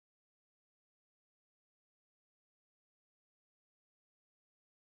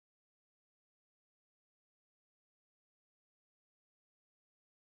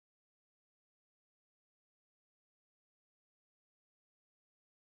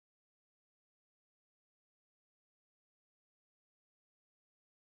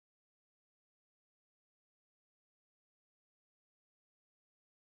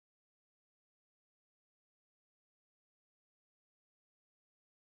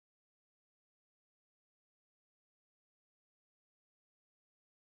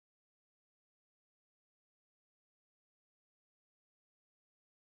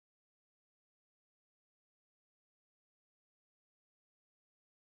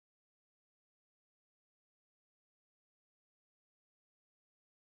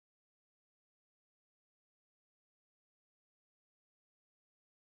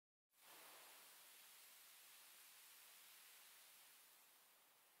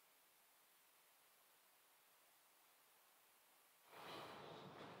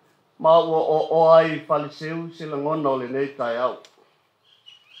Ma o ai fariseu sila ngona o le nei tai au.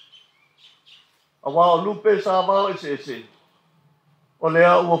 A wā o lupe sa wā ese. O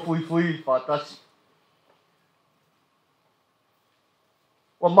lea ua fui whātasi.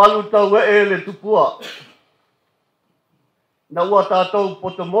 Wa malu tau e le tupua. Na ua tātou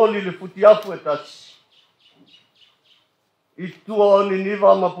potomoli le futi afu e tasi. I tua o ni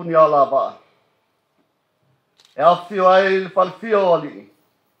niwa mapuni ala wā. E awhio ai le whalwhio o li.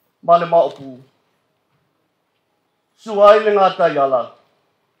 Ma le maopu. Sua ai le ngata i ala.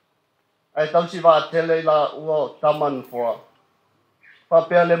 Ai tausi wā tele la ua taman fua.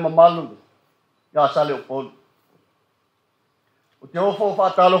 Whapea le mamalu. Ia sale o polu. O te ofo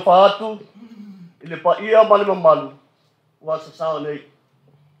whātalo whaatu. I le pa ia ma le mamalu. Ua sasao nei.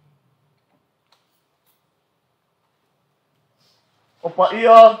 O pa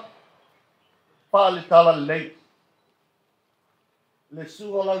ia pa le tala lei. Le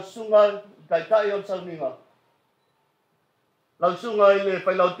sunga lau sunga tai o Sauniga. Lau sunga i le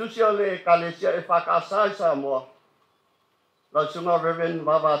whailautusi o le kalesia e whakasa i Samoa. Lau sunga reven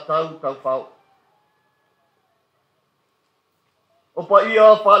wawa tau whau. O pa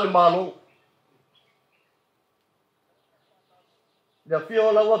ia pa le malo. Le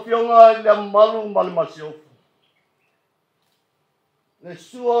fio la ua fionga i le malu ma le masiofu. Le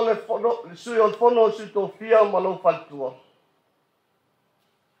sua le sui o le fono si to fia ma lau whaltua.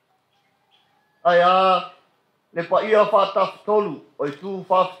 Ai a le pa ia whātafu tolu o i tū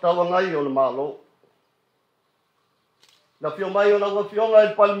whāwhitawa ngai o le malo. Na fio mai o la ua fionga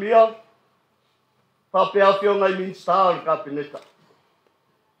i palmia. Whapea fionga i Minster i Kapineta.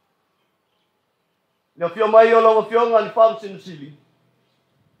 Le fio mai o la ua fionga i Whamsinsili.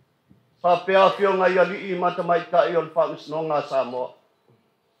 Whapea fionga i ali i matamaitai o le Whamsinonga Samoa.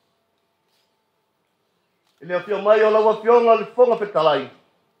 Le fio mai o la ua fionga i Whonga Petalai.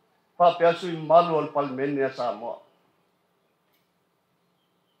 Whapea sui malu o le Palimene a Samoa.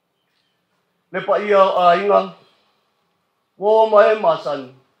 Le pa ia a inga. Wo mai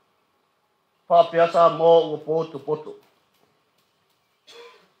masan. Whapea Samoa ua poto.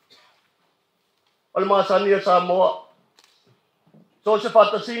 O le masani a Samoa. So se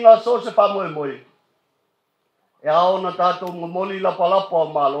whatasinga, so se whamoe. E ao na tātou ngomoli lapa o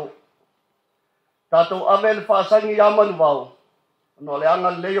malo. Tātou ave le whasangi amanu wau. No le anga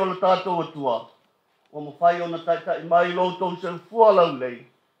lei o le tātou atua. O mo whai o na taitai mai loutou se fua lau lei.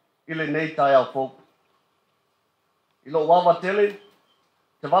 I le nei tai au fōku. I lo wawa tele.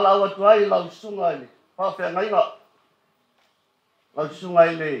 Te wala au atu ai lau sunga ele. Whawhea ngainga. Lau sunga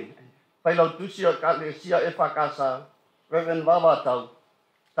ele. Pai lau tusia ka le sia e whakasa. Reven wawa tau.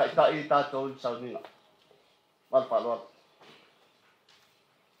 Tai i tātou i Sauniga. Malpaloa.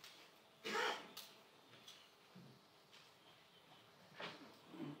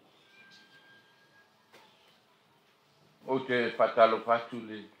 O te whatalo whatu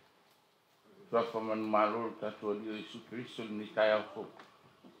le Suafa manu malolo tatua lia Isu Kristo ni tai au fo.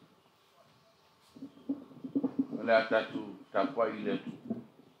 Le a tatu tapua i le tu.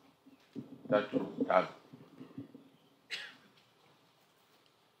 Tatu talu.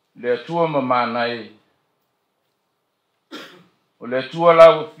 Le atua mamanai. O le atua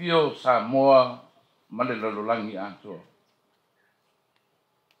lau fio Samoa ma le lalolangi atua.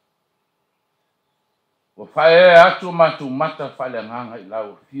 O whae atu matu mata whale nganga i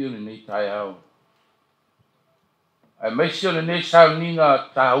lau fio le nei tai au. Ai maisio le nei Sauniga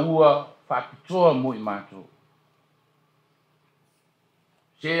tāua whapitoa mo i mato.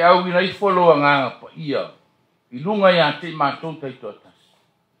 Se au ina i wholoa nganga pa ia. I lunga i ate mato taito tasi.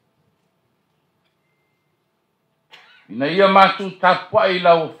 Ina ia matu tapua i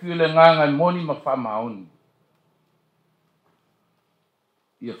lau fio le nganga i moni ma whamaoni.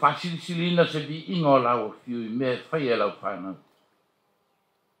 Ia whasilisilina se di ingo lau fio i mea whaia lau whanau.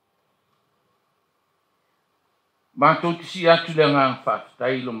 Mātou kisi atu le ngang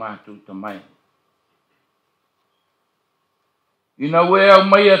whaftailo mātou tamai. Ina wea au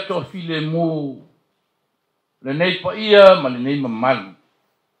mai ato file mū. Le nei pa ia ma le nei mamalu.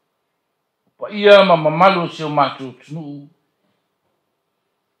 Pa ia ma mamalu seo mātou tunu.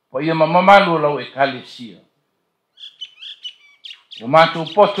 Pa ia ma mamalu lau e kalesia. O mātou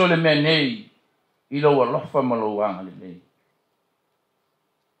poto le mea nei. Ilo alofa ma lau anga le nei.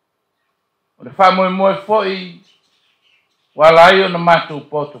 O le whamoe foi. Wala io na mātou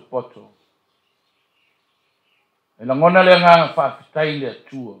poto. E na ngona le nganga whaafitai le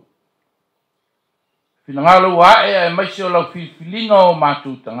atua. Whina ngalo wae e maisi o lau whiwhilinga o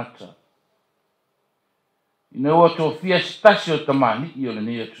mātou tangata. Ina ua tō fia stasi o tamani i o le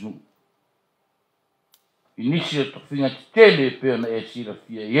nei atunu. inisi o tofinga te tele pe ona e sira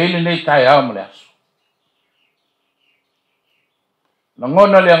fia. Iele nei tai au ma le aso. Na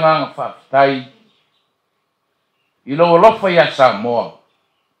ngona le nganga whaafitai. I lo lofa ia Samoa.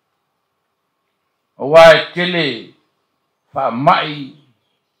 O wae tele wha mai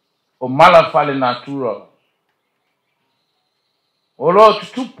o mala fale natura. O lo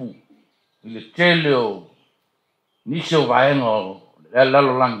tutupu i le tele o nisi o vaenga o le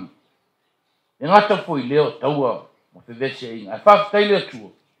lalo langi. E ngata fo i leo taua ma whewese e inga. E whaafitai lea tua.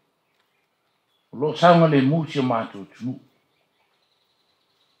 O lo saunga le musi o mātou tunu.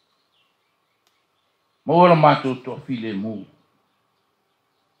 Maua mātou toa file mu.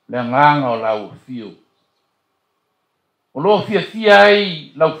 Le nganga o lau fio. O lo fia fia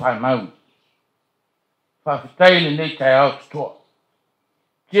ai lau whanau. Whaafitai le nei tai au tutoa.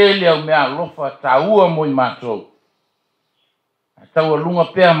 Kele au mea lofa taua mo i mātou. A taua lunga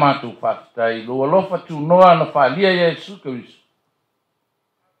pea mātou whaafitai. Loa lofa tu noa na whaalia ia e sukarisu.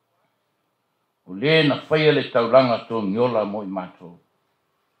 O le na whaia le taulanga tō ngiola mo i mātou.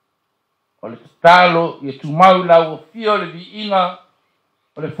 O le tatalo i tu mau lau o fio le vi inga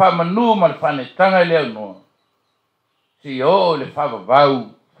o le whamanu ma le whanetanga i leo noa. Si o le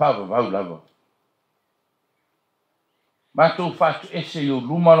whavavau lava. Mātou whatu ese i o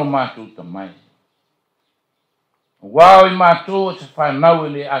lumaro mātou tamai. Wao i mātou o se whanau i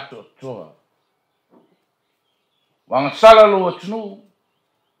le ato toa. Wanga sala lo atunu.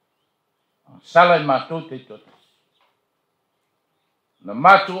 Sala i mātou te tota. Na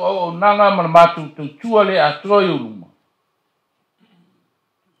mātou o nanga ma na mātou tautua le atoa i o luma.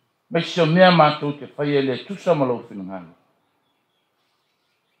 Mesio mea mātou te whaia le tusa ma lau whinangana.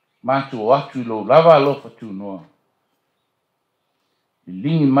 Mātou o atu i lau lava alofa tu noa. I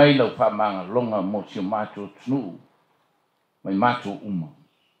lingi mai lau whamanga longa mo si o mātou tunu. Mai mātou uma.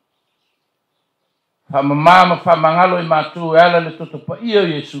 Whamamama whamangalo i mātou e ala le toto pa ia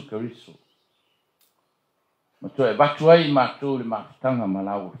Jesu Kariso. Matua e batu ai mātou le mafutanga ma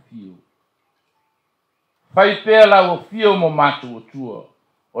lau o fio. Whai pēr lau o fio mo mātou o tua.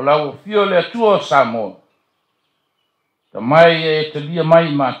 O lau o fio le atua o Samoa. Ta mai e te lia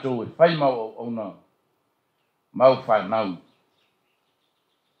mai mātou e whai mau o ona. Mau whanau.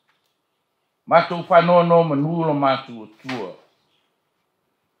 Mātou whanoa no manulo mātou o tua.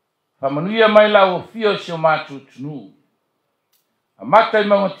 Whamanuia mai lau o fio se o mātou tunu. A matai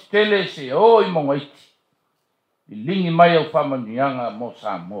maunga te tele se o i monga iti. I lingi mai au whamanianga mo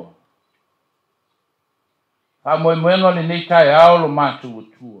Samoa. Whamoe moenga le nei tai aolo mātou o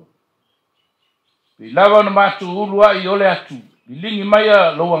tua. I lawa na mātou ulua i ole atu. I lingi mai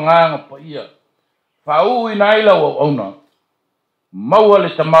a loa nganga pa ia. Whau i naila o auna. Maua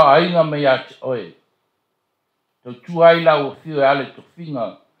le tamau ainga mai ati oe. Tau tu aila o fio e ale to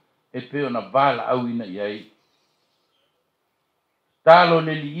finga e peo na vala au ina iai. Talo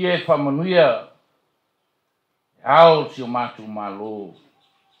le li e whamanuia. Ao si o mātou malo.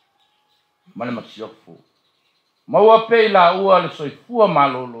 Mane masiofo. Maua pei la ua le soifua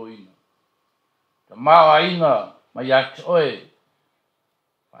malolo ina. Tamau ainga mai ati oe.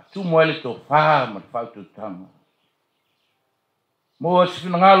 Patu moele to wha ma whautu tanga. Mo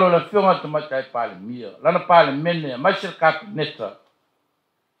sifina ngalo la fionga to matai pale mia. Lana pale mene, mai sir kabineta.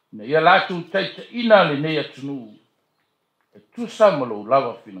 Na ia latu taita ina le nei atunu. E tusa malo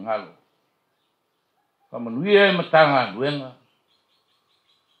lava fina ngalo. Kamanuia e matanga luenga.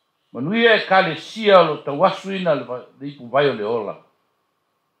 Manuia e kale sia lo tawasu ina le ipu vaio le ola.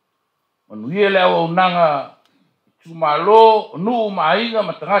 Manuia le awa unanga tumalo nu mainga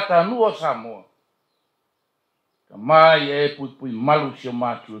matangata nu o Samoa. Mai e pui malu si o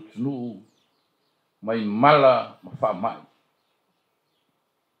mātou tunu. Mai mala ma wha mai.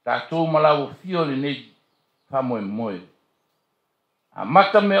 Tātou malau o fio le nei whamoe moe. A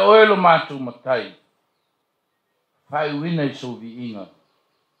mata me oelo mātou matai. Whai uina i sovi inga.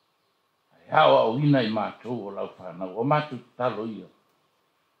 Ai hawa o ina i mātou o lau whanau. O mātou talo ia.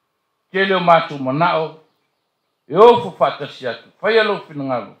 Tele o mātou manao. E ofu whatasi atu. Whai alo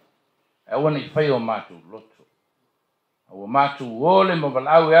whinangalo. E wana i whai o mātou loto. Awa mātou ole ma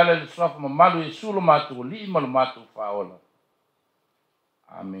walau e ala le Suafa ma malu e sulo mātou o li ma lo mātou whaola.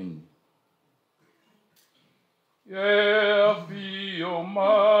 Amen. Ia fio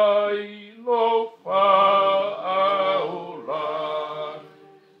mai lo whaola.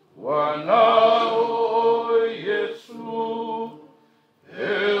 Wana o Yesu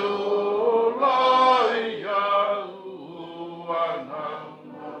e o lai au wana.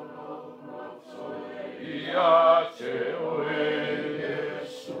 Ia te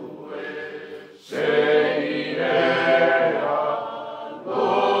Say, yeah,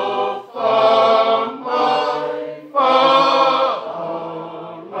 lo fama.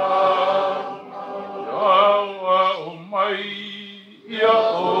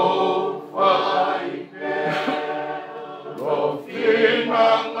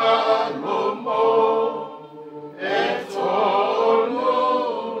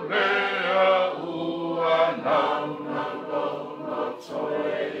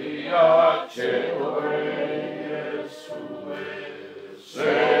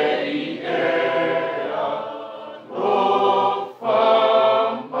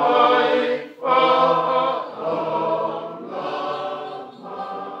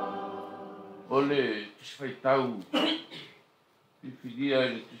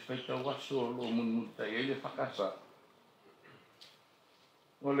 tu fai tau aso lo mun tai ele fakasa.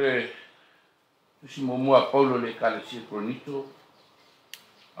 Ole tu si momua Paulo le kale si kronito.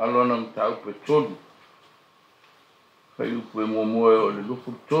 Alona mtau pe tolu. Fai upu e momua o le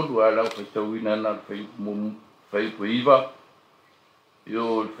lupu tolu ala fai tau ina na fai upu fai upu iwa.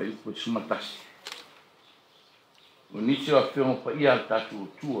 Yo fai upu sumatasi. O nisi o whiongo pa ia tatu o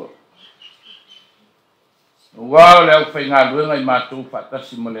tua. Wao le au fai ngā luenga i mātou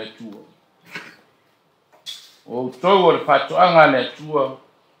whatasi ma le atua. O tau o le whatoanga le atua.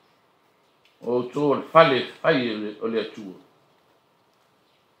 O tau o le whale whai o le atua.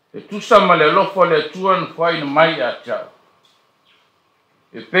 E tusa ma le lofo le atua na whai na mai a tau.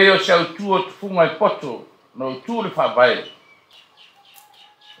 E peo se au tua tufunga i poto na o tua le whawae.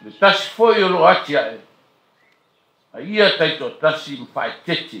 Le tasi foi o lo ati ae. A ia taito tasi mwhai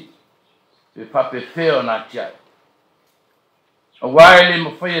tete. E whape feo na ati ae. A wae le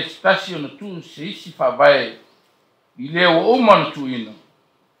mawhai e stasi o na tu se isi whawae. I leo o mana tu ina.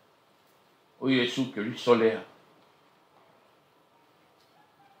 O Yesu ke riso lea.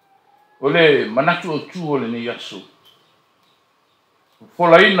 O le manatu o tu o le ne yaso.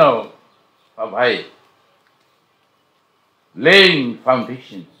 Fola ina o whawae. Laying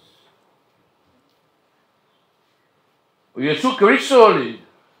foundations. O Yesu ke riso le.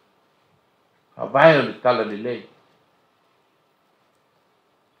 Whawae o le tala le lei.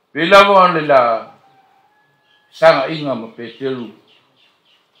 Pelawa le la sanga inga ma petelu.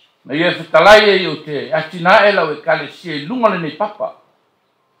 Na ia whetalai e o te atina e lau e kale si e lunga le nei papa.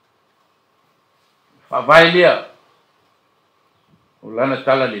 Whawai lea. O lana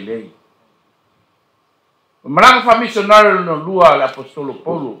tala le lei. O maranga wha missionari no lua le apostolo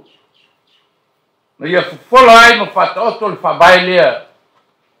Paulo. Na ia fufola ai ma whata oto le whawai lea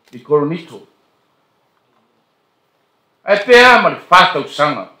i Koronito. Ai pēa ma le whata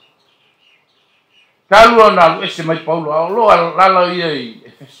usanga. Kalua na lu ese mai Paulo, au loa lala ia i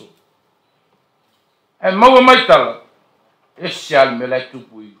Efeso. E maua mai tala, ese al me lai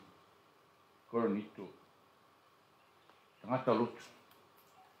tupu i Koronito. Tangata lotu.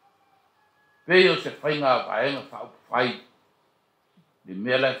 Peo se whainga vaenga whaupu whai, le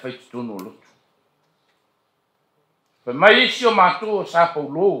mea lai whai tutono lotu. Pa mai isi o mātua sa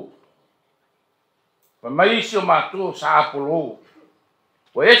Paulo. Pa mai isi o mātua sa Apollo.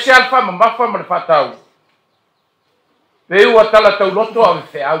 O ese alfa ma mafa ma le whatau. Peu a tala tau loto a me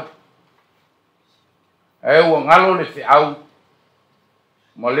whiau. E ua ngalo le whiau.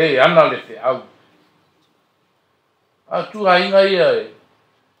 Ma le ana le whiau. A tu a inga ia e.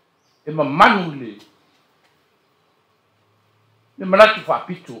 E ma manu le. Le manatu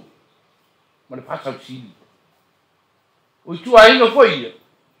whapito. Ma le whatau sili. O tu a inga foi ia.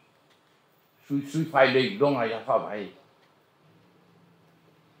 Sui whai le longa ia whawai.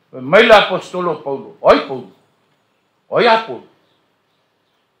 Mai la apostolo Paulo. Oi Paulo. Oi Apolo.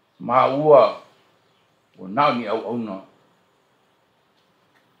 Ma ua. O nao ni au na.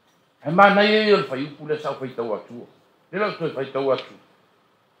 E ma na e o whai upu le sau whai tau atua. Le lau toi whai tau atu.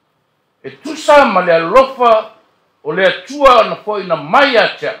 E tusa ma le alofa o le atua na foi na mai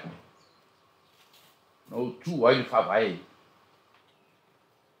atia. Na o tu ai le whawai.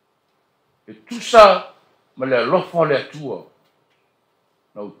 E tusa ma le alofa o le atua.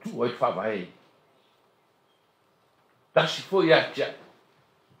 Na o tu ai whawai. Tasi foi atia.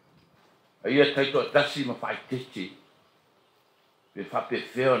 A ia taito tasi ma whai tete. Pe whape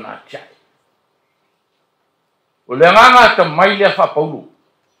wheo na atia. O le nganga ta mai lea wha Paulo.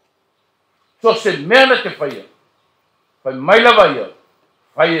 So se mea na te whaia. Whai mai lawa ia.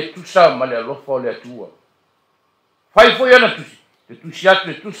 Whai e tusa ma le alofa o le atua. Whai foi ana tusi. Te tusi atu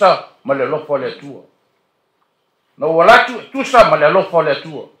e tusa ma le alofa o le atua. Na walatu e tusa ma le alofa o le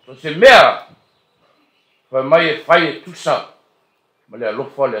atua. So se mea. Whai mai e whai e tusa. Ma le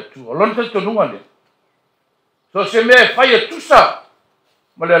alofa o le atua. O lona te tonunga le. So se mea e whai e tusa.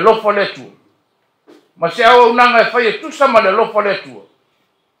 Ma le alofa o le atua. Ma se awa unanga e whai e tusa ma le alofa o le atua.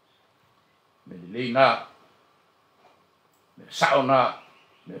 Me le lei nā. Me sao nā.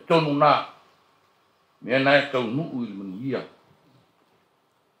 Me tonu nā. Me ana e tau nuu i manuia.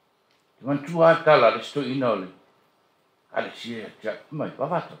 Te mantua tala le sto ina ole. Kale sie tia mai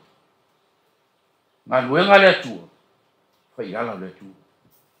pavata. Ngā luenga le atua. Whai ala le atua.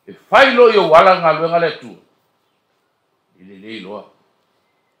 E whai lo i o wala ngā luenga le atua. Ele lei loa.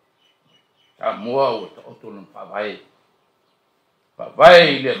 Samoa o ta oto na whawai.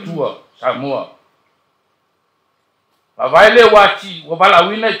 Whawai le atua. Samoa. Whawai le wati. Wa wala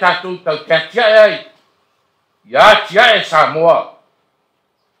wina i tātou tau kia tia e ai. Ia tia e Samoa.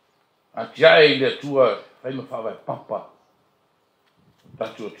 A tia e le atua. Whai ma whawai papa.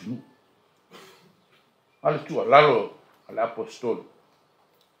 tatu o tunu. Ale tua lalo, ale apostolo.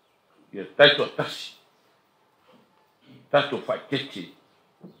 Ia taito tasi. Tato fai tete.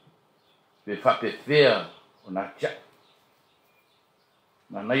 Pe fape fea o na tia.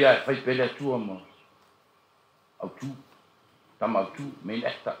 Na naia e fai pele atua ma. Au tu. Tama au tu, main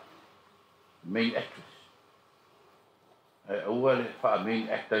actor. Main actress. E ua le faa main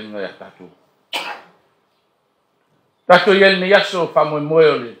actor inga ya tato. Tato iel ni yaso fa moe moe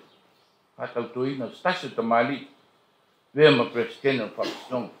o le. Atau to ina stase ta mali. Vea ma Peresetene fa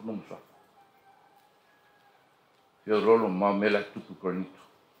song funum Suafa. Fio rolo ma mela tuku korinito.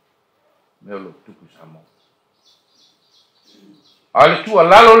 Melo tuku Samoa. Ale tua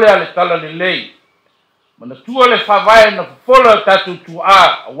lalo le ale tala le lei. Mana tua le whawai na fola tatu tu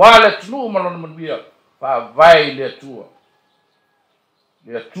a. Wale tunu malona manuia. Whawai le tua.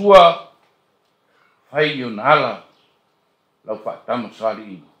 Le tua. Whai i unala. Lau whaatama sari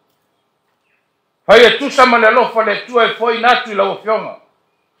ina. Whai e tusa ma le lofa le tua e foi natu i lau fionga.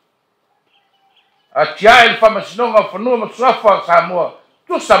 A tia e whamasinonga Fanua ma Suafa Samoa.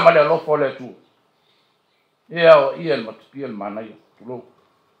 Tusa ma le lofa le tua. Ia o ia le matapia le manai. Tulo.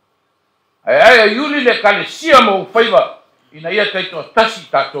 Ai yuli le kalesia mo whaiva. Ina ia taito tasi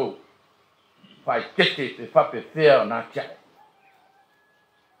tatou. Whai tete te whape whea o nā tia.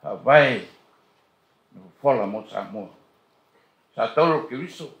 Whawai. Whala mo Samoa. Sa tauro ke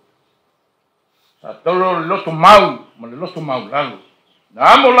riso. Sa tauro le loto mau. Ma le loto mau lalo.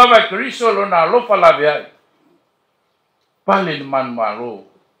 Na amo lava e ke riso lo na lofa lave ai. Pale ni manu maro.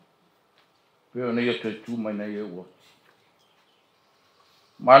 Peo na ia te tu mai na ia ua.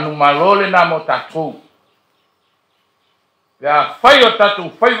 Manu maro le na mo tatou. Pea whai o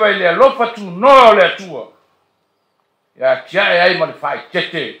tatou whaiva i le lofa tu noa o le atua. Ia tia e ai ma le whai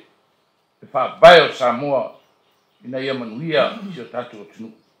tete. E wha bai o Samoa. Ina ia manuia si o tatou o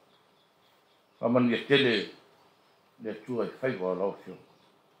tunu. Wha manuia tele le atua i whaiva o lau fio.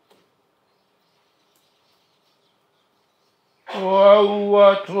 O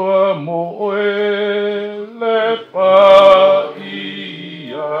aua toa mo e le pa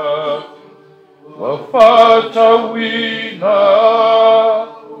ia. Wa whatawina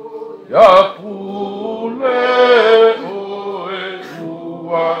ia pule o e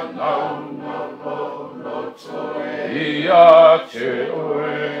ua nau. Ia te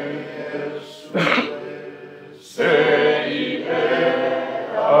oe se i e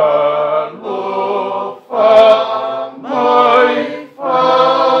alofa mai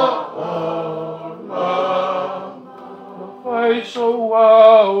whaola whai so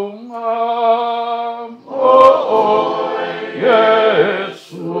aunga mo o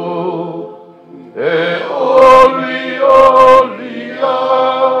Yesu e oli olia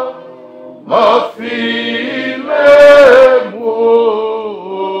ma file mo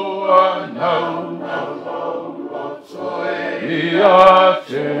anau ia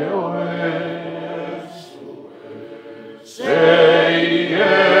te oe sei e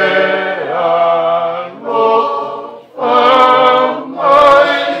alofa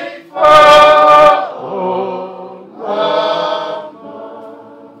mai whaola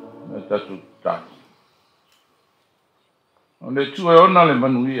me tatu taki o le tue ona le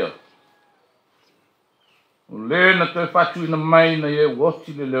manuia. O le na toi fatu ina mai na ye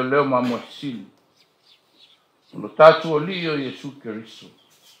woti le leo leo ma moasili. O lo tatu o li o Yesu Keriso.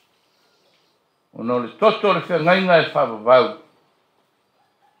 O no le toto le whengainga e whavavau.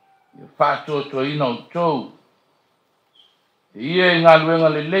 Ia whātua to ina o tau. E ia i ngā luenga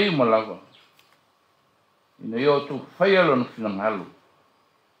le lei malawa. Ina ia o tau whaialo na whinangalo.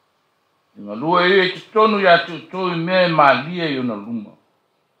 I ngā lua e te tonu ia tu tau i mea e maalia i ona luma.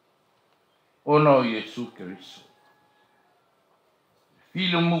 Ono Yesu Keriso.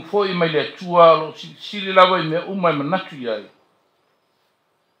 Filo mu foi mai le tua lo sili lava i mea umai manatu iai.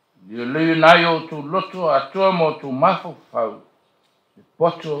 Io leo nai o tu loto atoa mo tu mafo fau. E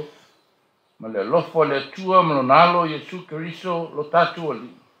poto ma le lofo le tua ma lo nalo Yesu Keriso lo tatu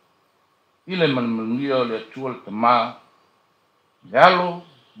ali. Ile manmanuia le tua le tama. Yalo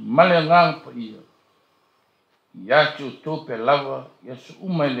male ngang pa ia. Iachi o tope lava Yesu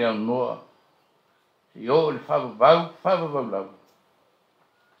umai le anoa. Se o le whavavau lau.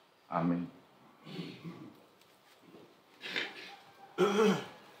 Amen.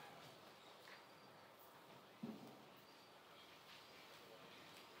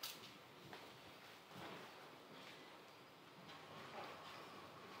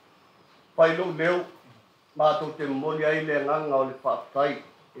 Pai lo leo, mātou te mori ai le nganga o le whaatai,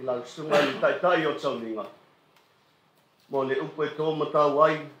 i lau sunga i taitai o Sauniga. Mo le upo e tō matau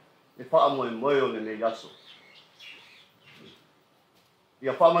ai, e wha moe moe o le ne yaso.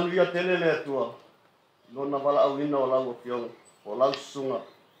 Ia whamanuia tele le atua. Lona wala au ina o lau o fionga. O lau sunga.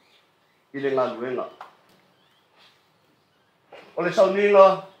 I le ngā luenga. O le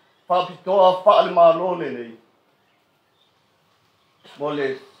Sauniga, whapitoa wha le mālone nei. Mo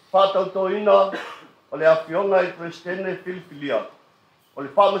le whātautoina o le awhionga i Peresetene Filifilia. O le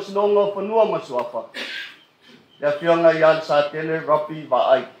whamasinonga o Fanua ma Suafa. Le awhionga i Peresetene Rapi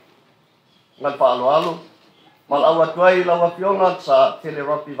Vaai. Ngal whaaloalo. Mal awa tuai lau awhionga sa tele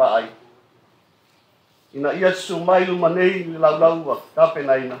Rapi Vaai. Ina ia sumailu manei le lau wa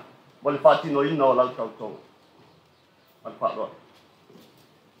kapenaina. Mo le whaatinoina o lau tautonga. Mal whaaloalo.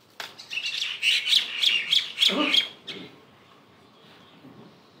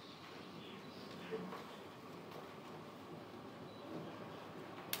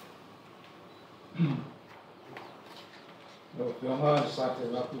 Lo pionga sa te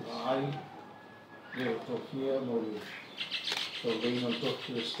rapu ai, le tokia mo le reino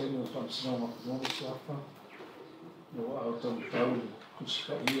tokia steno whamsino ma kumono Suafa, no au tau tau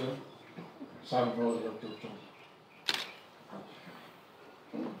kusika ia, sa mo le rapu tau.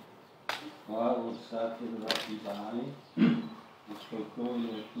 O sa te rapu ai, Iskoko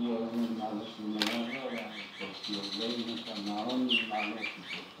le tua no malo si manara, tokia reino sa maoni malo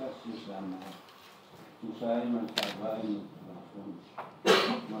si tasi sa maoni. Usai man sabai ni telefon.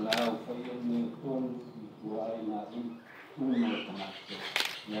 Malau fai ni kon kuai na in uno tanato.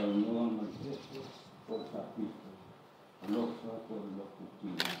 Ya no man teso por tapito. Lofa por lo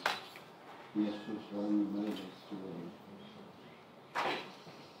kutina. Jesus on me desue.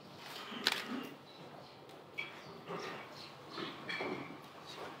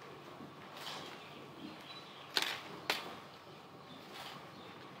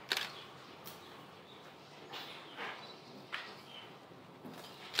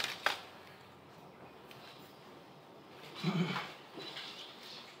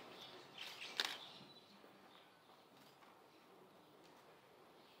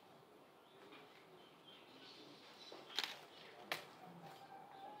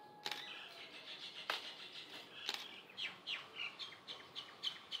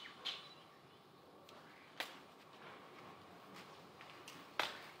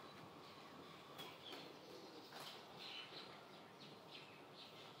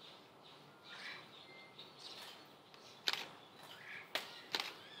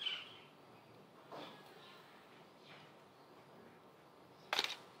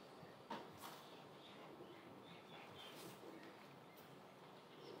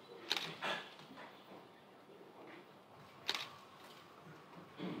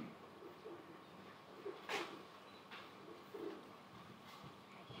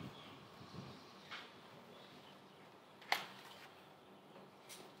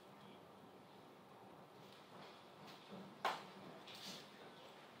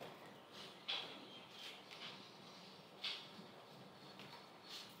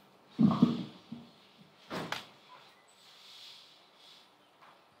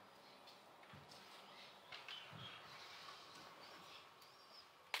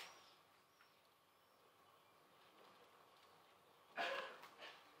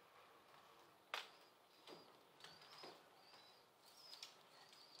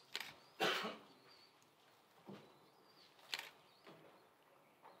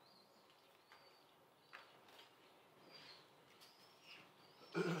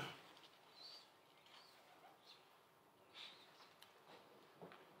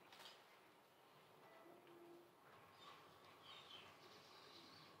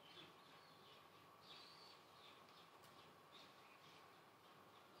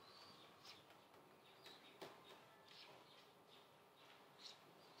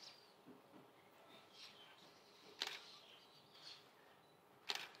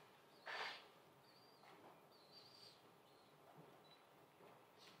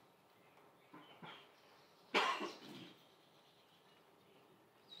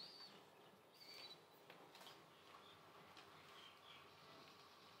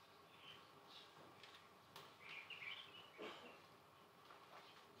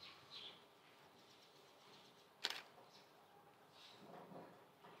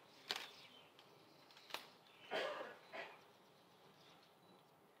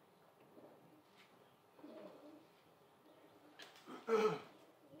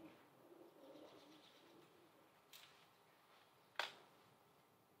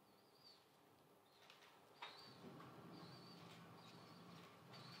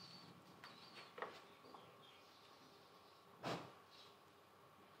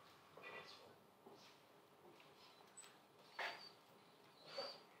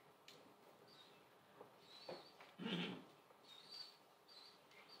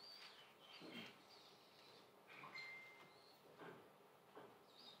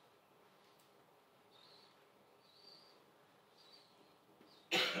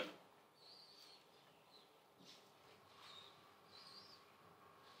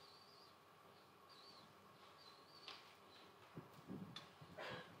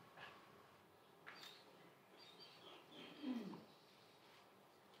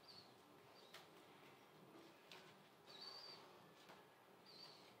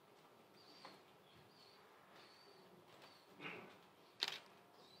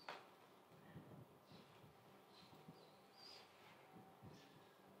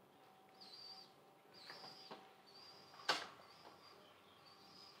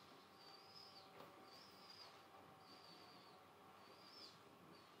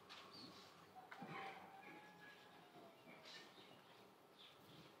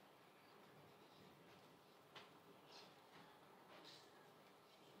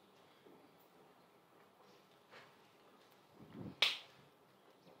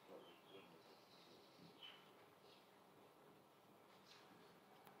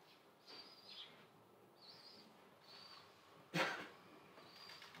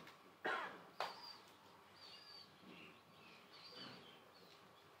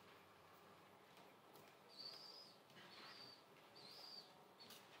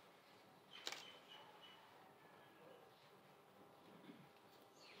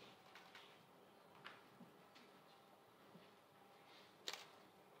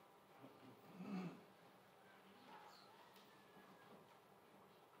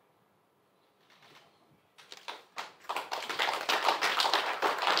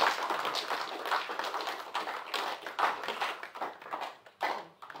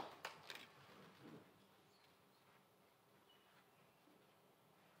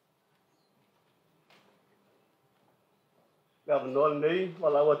 Ka vanoa nei,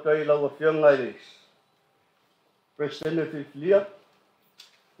 wala wa tai la wa fianga i Peresetene Fifilia.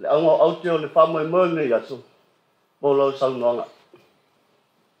 Le anga au te o le whamai mone i aso. Mo lau Saunoanga.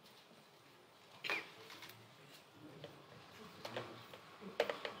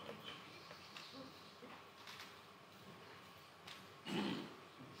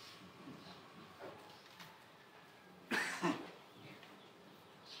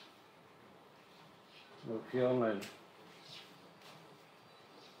 No fionga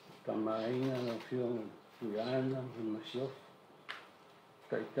tamainga no fionga tuiana masiof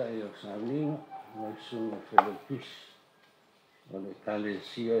tai o Sauniga no sunga Felopis o le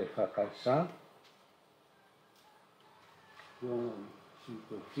talesia e whakasa fionga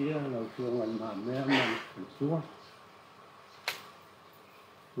sitofia no fionga mamea ma kultua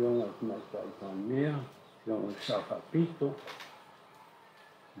fionga maitai fionga Suafa pito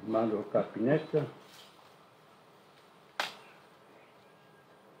malo kapineta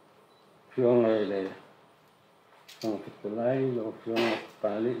fionga ele fionga fitalai lo fionga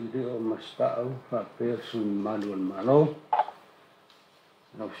pale ide o mastau whapea suni malu al malo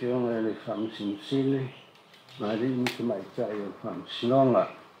lo fionga ele whamsimsile mari miki maitai o whamsinonga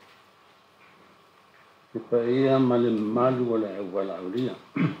te paia male malu o le awala auria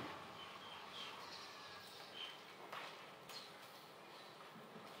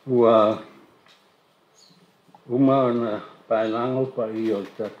ua uma na pailango pa i o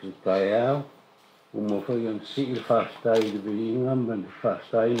tatu tai au uma whai an si i whastai i veinga ma le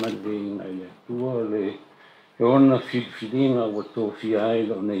whastai ma le veinga i le tua le e ona whiwhiringa wa tō whiai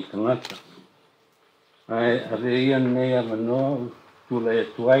lo nei tangata ai a reia nei a manoa tu le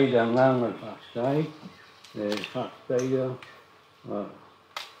tuai le anganga le whastai le whastai a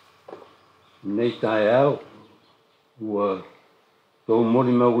nei tai au ua tō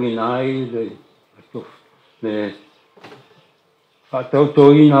mori mawina ai le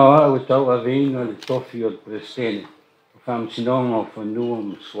whatau ina o e tau aveina le tofi o le Peresetene whamsinonga o Fanua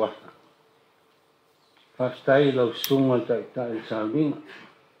ma Suafa whastai lau sunga tai Sauniga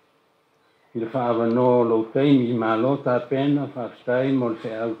i le whaavanoa lau teimi ma lota pena whastai mo le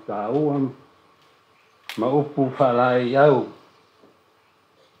whaau tāua ma upu whalai au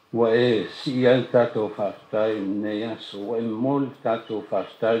ua e si au tātou whastai nei aso ua e mol tātou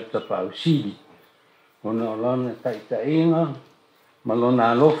whastai tapau sili ona o lana taitainga ma lona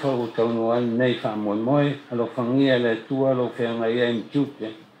alofa o taunu ai nei whamoemoe alofangia le tua lo whenga ia i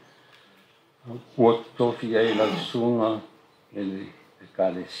mtiute ua tofi ai lau sunga e le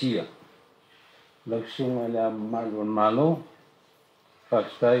kalesia lau sunga le amalu malo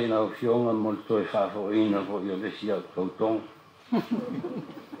whastai lau fionga molto e whafoina vo i o lesi au tautonga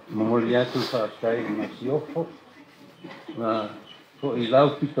Mamoli atu whastai masiofo na ko i lau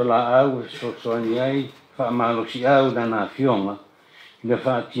pitola au e soani ai whaamalosi au dana fionga i le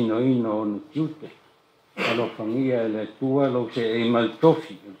whaatino ino o nutiute alofangia le tua lo se e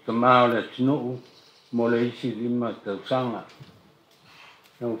maltofi te mao le atinuu mo le isi lima tausanga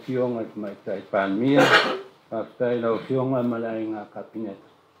nau fionga te mai tai pāmia whastai lau fionga malai ngā kapineta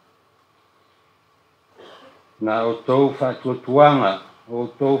na o tau whatuatuanga o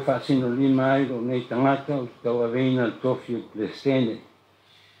tau whasino lima ai o nei tangata o tau aveina le tofi o Peresetene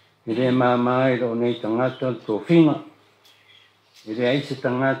i le mamai o nei tangata le tofinga i le aise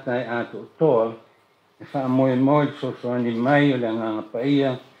tangata e ato toa e wha moe moe soani mai o le anganga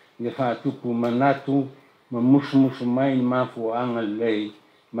paia i le whatupu manatu ma musu mai ni mafu anga lei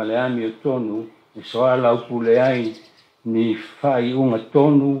ma le ami o tonu e soala upu le ai ni whai unga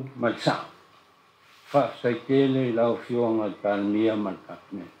tonu ma le saa whaastaitele i lau fionga i palmia ma le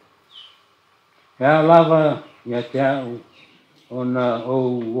kapineta. Ea lava ia te au ona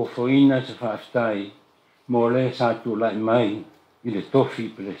o uofoina se whaastai mo le satu lai mai i le tofi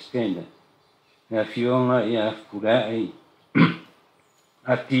Peresetene. Ea fionga ia furai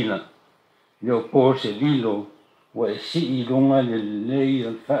atila i o po se lilo wa e si i lunga le lei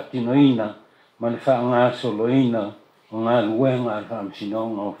al whaatinoina ma le whaangasoloina o ngā luenga al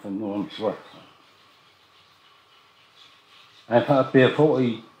whaamsinonga o Fanua ma Suafa. Ai whaapea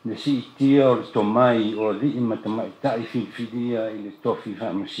fo'i le si i tia o le tomai o li i matamai tai whiwhiria i le tofi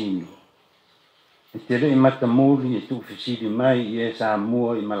whaamasino. E te rei matamuli e tu whisiri mai i e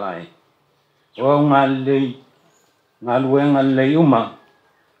Samoa i Malai. O ngā luenga lei uma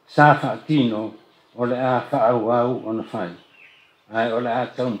sa whaatino o le a whaau o na whai. Ai o le a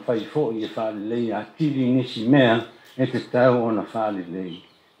tau mwhai fo'i e whaale lei a tiri nisi mea e te tau o na whaale lei.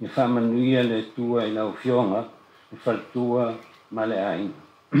 I whamanuia le tua i lau fionga e whaltua ma le ainga.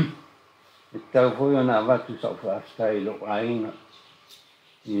 E tau hoi o na watu sau whaastai lo ainga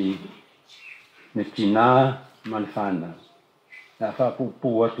i me tina ma le whana. na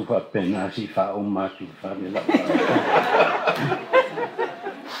whapupu atu whapena si whaumatu whamela.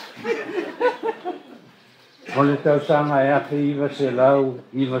 O le tausanga e afe iwa se lau,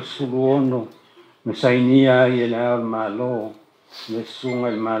 iwa suluono, me sainia i e lea o malo, me sunga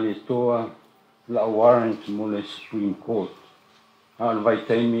i mali toa, la warrant mo le Supreme Court. Al vai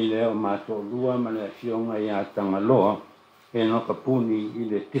taimi leo mato lua ma le fionga i a tangaloa, e no kapuni i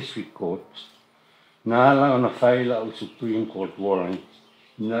le District Court. Na ala ona faila o Supreme Court warrant,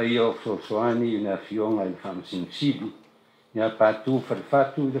 na i o sosoani i le fionga i whamsinsidi, ia patu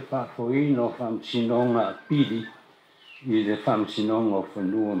whatu i le whafoino o whamsinonga pili, i le whamsinonga o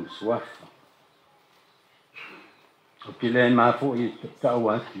Fanua ma Suafa. O ki le mafo i tau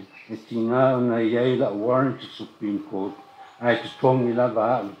atu, e tinga ona i eila warrant i Supreme Court, ai te tongi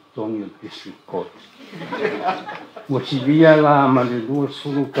lava au, tongi o District Court. Ua silia la ma le lua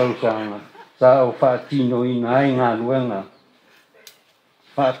suru tausanga, sa o whaatino i nai ngā luenga,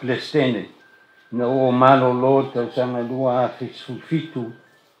 wha Peresetene, na o malo lo tausanga lua a fitu,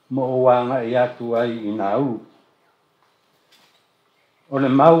 mo o wanga i atu ai i nā uru. O le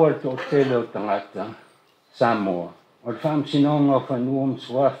maua to tele o tangata, Samoa, o le whamsinonga o Fanua ma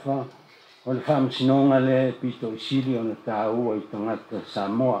Suafa, o le whamsinonga le pito i siri o na tāua i tangata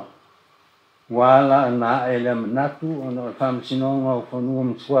Samoa. Wala na e le manatu o na whamsinonga o Fanua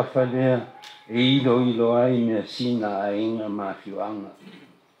ma Suafa lea e ilo ai mea sina a inga mawhiwanga.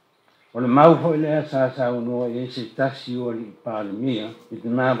 O le maufo i lea sa unua e se tasi o li palemia, i te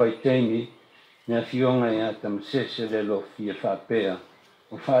nā vai teimi, nea fionga i a tamasese le lo fia whapea,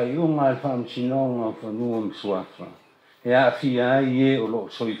 o whaiunga al whamsinonga o Fanua ma Suafa. E a fia ai e o lo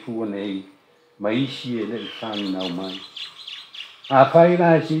soifua nei, ma isi e le whanau mai. A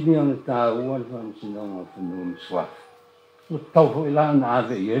whaira e sidi o na tāua al whamsinonga o Fanua ma Suafa. O tauho i la na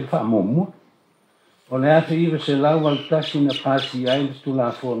ave i e whamomua. O le ate iwa se lau al tasi na pasi ai le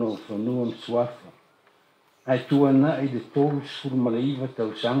tula fono o Fanua ma Suafa. Ai tua na i le tōru surma le iwa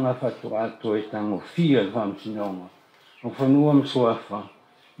tau sanga whatu ato e tango fia al whamsinonga o Fanua ma Suafa.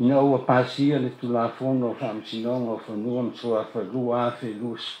 Ina ua pasia le tulafono o whamsinonga o Fanua ma Suafa lua afe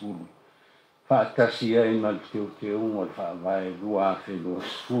lua skulu. Whaatasi ai ma le te unga o whaavai lua afe lua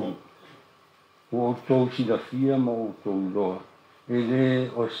skulu. O tau sila fia ma o tau loa. E le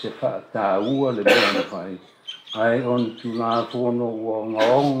o se whaataua le bēna whai. Ai on tulafono ua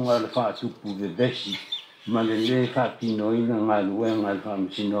ngaonga le whaatupu le vesi. Ma le whaatinoina ngā luenga le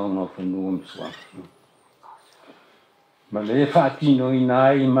whamsinonga o Fanua ma Suafa. Ma le whaatino i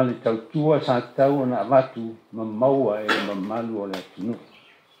nai ma le tautua sa tau na watu ma maua e ma malu o le atunu.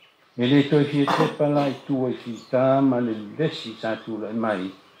 E le toi fia tepala i tua i fita ma le lesi sa tula i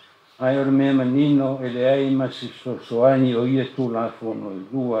mai. Ai o le mea manino e le ai ma si soani o ia tula fono i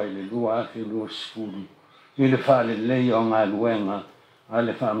lua i le lua afe lua skulu. I le wha le lei o ngā luenga a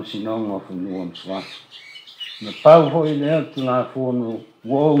le whamsinonga o Fanua ma Suafa. Na pau hoi lea tula fono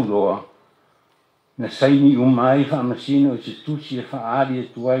uauloa. Na saini umai whamasino i se tusi e whaari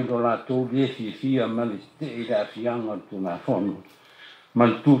e tuai do la tō le fia ma le te i la fianga o tuna fono. Ma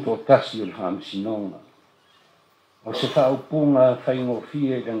le tūto tasi o le whamasinonga. O se whaupunga whaingo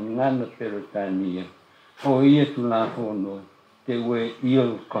fia i ngana Peresetene. O ia tuna fono te were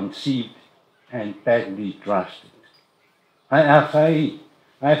ill-conceived and badly trusted. Ai a whai,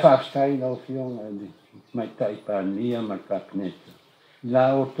 ai whaafstai lau fionga le mai taipa nia ma kapineta.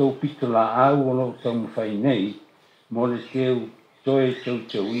 La o tau pitola au o lo tau mwhai nei, mo le teu toe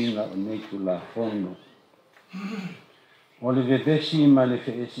tau ina o nei tu la fono. O le vevesi ma le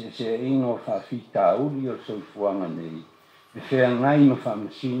se ingo whawhita uri o soifuanga nei, e whea ngai ma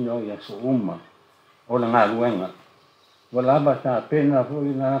whamasino i aso uma, o le ngā ruenga. Walaba tā pena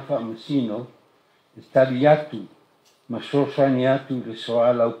hoi la whamasino, e tari atu, ma sosani atu le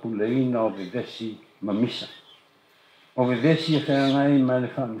soala upuleina o vevesi ma misa. O vevesi e whea ngai ma le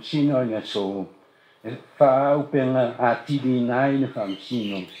whamasino i aso, e whaaupenga a tiri nai le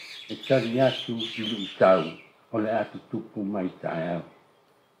whamasino, e tari atu i lui tau, o le atu tupu mai tae au.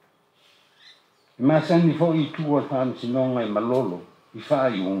 E masani fo i tua whamasinonga i malolo, i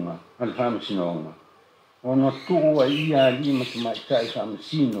whaiunga, al whamasinonga. O no tua ia lima tu mai tae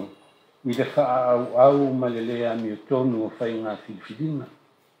whamasino, i le whaau ma le lea mi o tonu o whai ngā Filipina.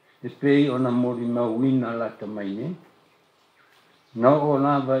 E pei o na mori mauina la ta mai ne. No o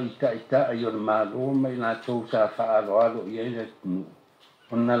lava i ta i o le malo mai la tau sa whaaro i eile tunu.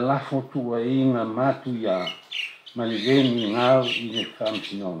 O na lafo tua inga matu ia, ma le leni ngau i le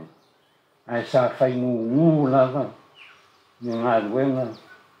whamsinonga. Ai sa whai ngu lava, ni ngā ruenga,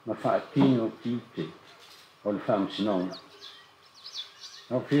 ma whaatino tite o le whamsinonga.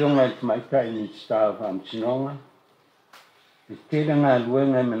 No whionga i mai kai ni sta whamsinonga. e tele ngā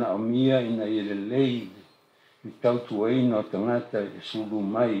luenga mena o mia ina i le lei i tautu eina o tangata e sulu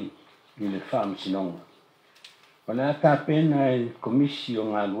mai i le whaamisinonga. O le ata pena e komisi o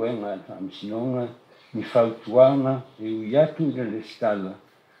ngā luenga le whaamisinonga ni whautuanga e ui atu i le stala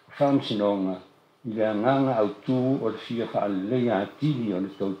whaamisinonga i le anganga au tū o le fia whaalelei a tili o le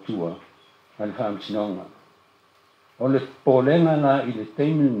tautua a le whaamisinonga. O le pōlenga la i le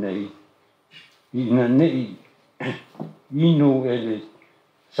teimini nei i na nei inu e le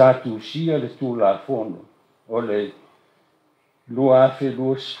sātusia le tūla fono o le lua afe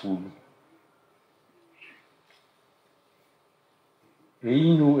lua sifulu. E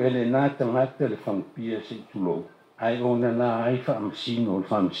inu e le nata ngata le whampia se tulou. Ai ona la ai whaamasino le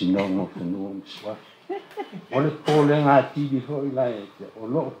whaamasinonga o Fanua o Suafa. O le pōlenga atiri hoi la e te o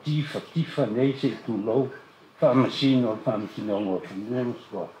loo tifa nei se tulou whaamasino le whaamasinonga o Fanua o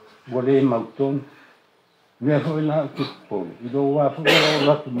Suafa. Ua le mautonu. Nea hoi la te pōle. I lo wafu o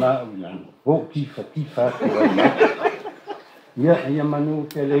latu maa uilana. O tifa atu ai maa. Ia manu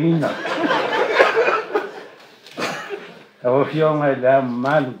te le ina. Awa fionga i lea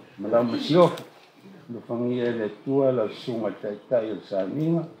malu, malau masiofu. Lufangia e le tua la sunga tai o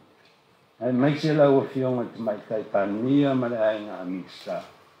Sauniga. Ai maise la ua fionga te mai kai pania ma le ainga amisa.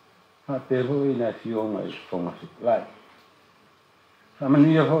 Hape hoi la fionga i fonga fitlai.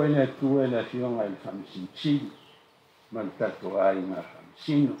 Whamania hoi la tua la fionga i whamisinsini. Ma le tato ainga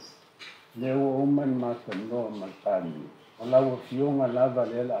whamisino. Le ua uman mata noa ma pania. O la ua fionga lava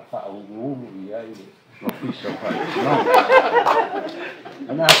le la whaururu i aile. Ofisa whaamisino.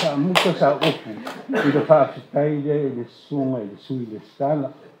 Ana sa muka sa upu, i le whaafitai le sunga i le sui le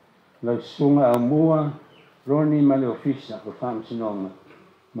stala, la sunga a mua, roni ma le ofisa o whaamisinonga,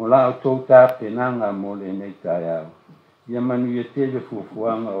 mo la o tau tā penanga mo le nei tai au. Ia manu i te le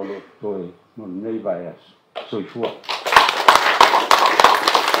fuafuanga o lo toe, mo le nei vai aso. Soifua.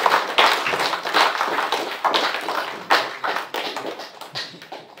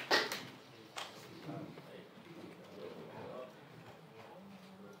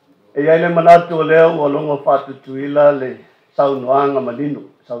 E ai le manatu o leo o longo whatutuila le saunoanga maninu,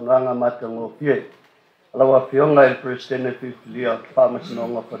 saunoanga matango fie. Alawa fionga il Peresetene fifilia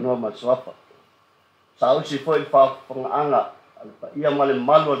whamasinonga Fanua ma Suafa. Sa usi fo il whapongaanga, alpa ia male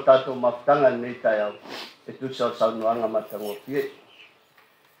malu o tato mafutanga nei tai au, e tu sa saunoanga matango fie.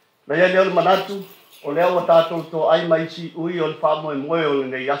 Na ia leo le manatu, o leo o tato to ai maisi ui o le whamoe moe o le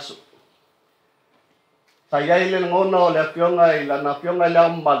nei aso. Sa iai le ngona o le fionga i lana fionga i lea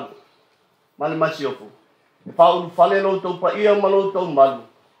malu. Male masiofu. E whauru whale lo tau pa ia malo tau malu.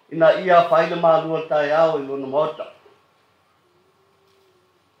 Ina ia whaile maalua tai au i luna mota.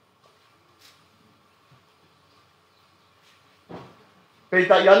 Pei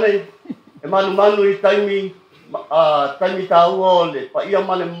tai ane, e manu i taimi taua o le pa ia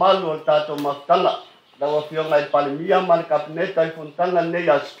male malu o tato mafutanga. Lawa fionga i pale mia male kapineta i funtanga nei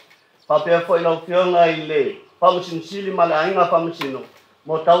asu. Papea fo i lau fionga i le whamasinsili male ainga whamasino.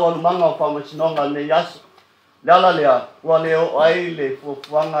 Mo tau alumanga o whamasinonga nei aso. Leala lea, ua leo ai le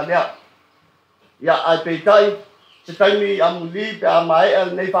fuafuanga lea. Ia ai peitai, se taimi amuli pe a mae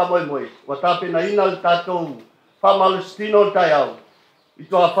nei whamoe moe. Ua tāpena ina le tātou whamalustino tai au. I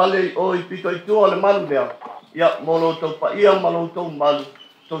toa whale o i pito i tua le malu lea. Ia molo tau pa ia malo tau malu.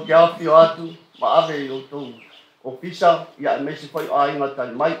 Tau te awhio atu, ma ave i o tau ofisa. Ia e mesi whai a inga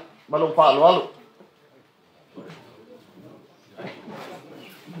tani mai. Malo whaalo alo.